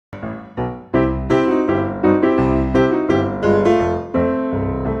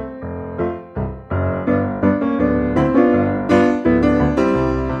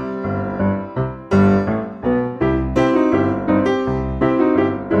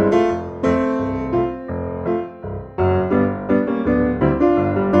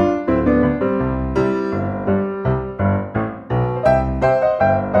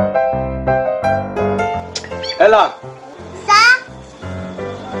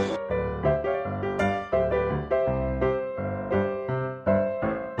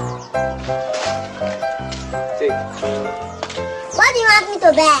want me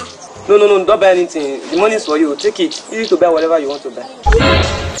to buy? No, don't buy anything. The money is for you. Take it. You need to buy whatever you want to buy.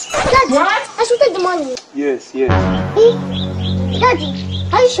 Daddy, what? I should take the money. Yes. Daddy,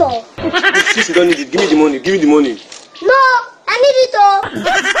 are you sure? Since you don't need it, give me the money. Give me the money. No, I need it all.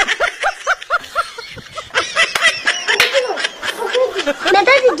 My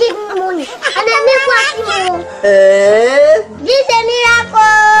daddy gave me money and I make what This is a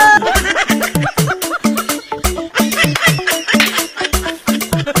miracle.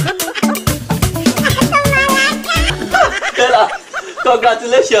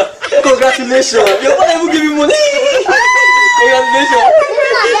 Congratulations. Your father even give me money. Congratulations.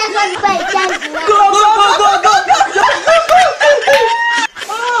 Go.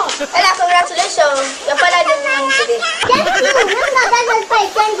 Ella, congratulations. Your father gave me money today. Thank you.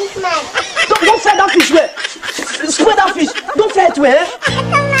 Don't fry that fish, where? Spread that fish. Don't fry it, where?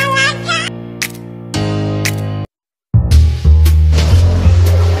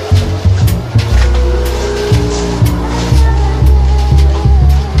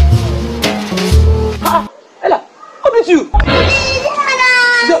 Ella, come with you.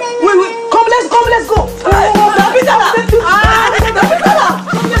 Wait, come, let's go. Let's go.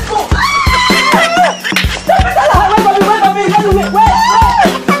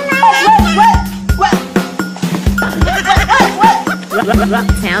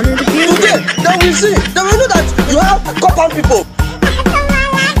 Town in the future. Okay, then we see. Then we know that you have compound people.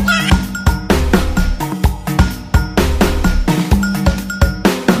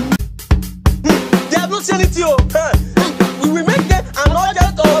 They have not seen it, yo. We will make them an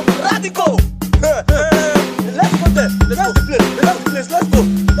object of radical. Let's go there. Let's go.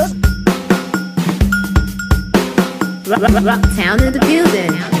 Town in the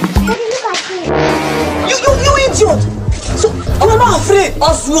building. You idiot! So you're not afraid?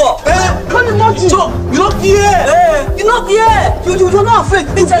 Oswald! Come on, so you're not here! You're not here! You're not afraid!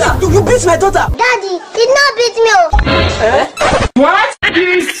 You beat my daughter! Daddy, he not beat me. What?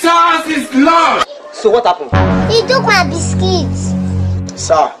 Jesus is Lord! So what happened? He took my biscuits.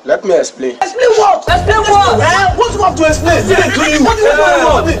 Sir, let me explain. Explain what? What do you have to explain? What do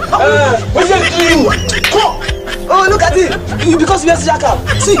you Come! Oh, look at it! Because you are social cap.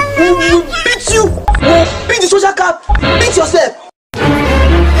 See, we beat you! We'll beat the social cap! Beat yourself!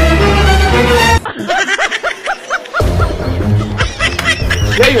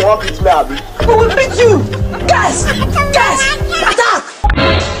 Where you want beat me, Abi? We will beat you! Guys! Attack!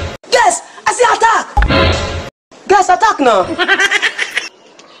 Guys! I say attack! Guys, attack now!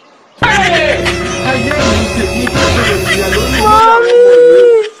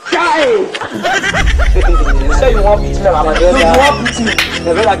 You say you want beat me, Mama. You want beat me.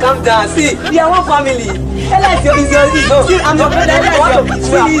 Brother, calm down. See, we are one family. Ella is your see, I'm your brother. Ella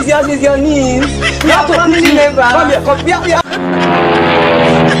is your niece. We have to beat you, member. Come here.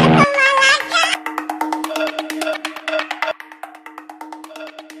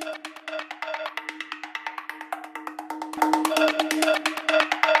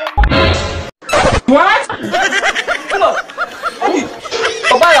 What? Come on! Hey!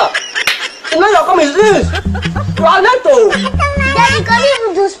 Obaya! Now you're coming, please! You are late, oh! Daddy, you can't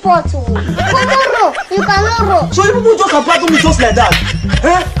even do sports. You cannot row. So you people just apply to me just like that?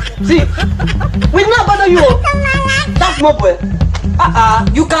 See, we not bother you. That's my boy.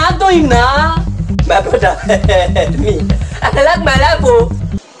 You can't do him now. My brother, me. I like my life, oh.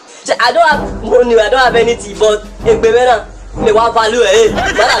 I don't have money, I don't have anything, but in Bemena, they want value, eh?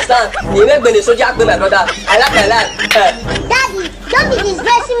 Understand? You make me so jack with my brother. I like my life. Daddy, don't be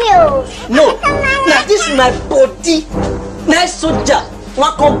disgracing me, oh. No, now this is my body. Nice soldier.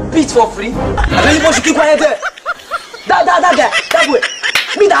 One compete for free. I really want to keep quiet there. That guy, that way.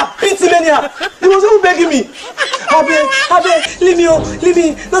 Me that beat him anyhow. He was even begging me. Habe, leave me, leave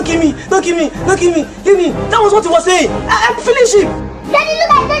me. Don't kill me. Leave me. That was what he was saying. I finish him. Daddy,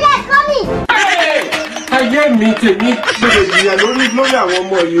 look at the guy coming. Ayé mi tèmi gbèrè ìyá lórí àwọn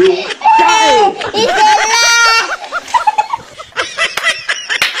ọmọ yìí o. It's a lie.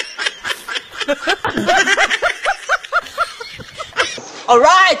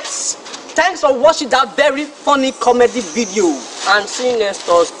 Alright, thanks for watching that very funny comedy video. And see you next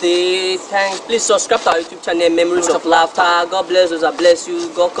Thursday. Thanks. Please subscribe to our YouTube channel, Memories of Laughter. God bless those that bless you.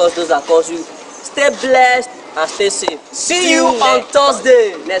 God curse those that curse you. Stay blessed and stay safe. See you on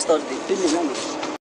Thursday. Next Thursday.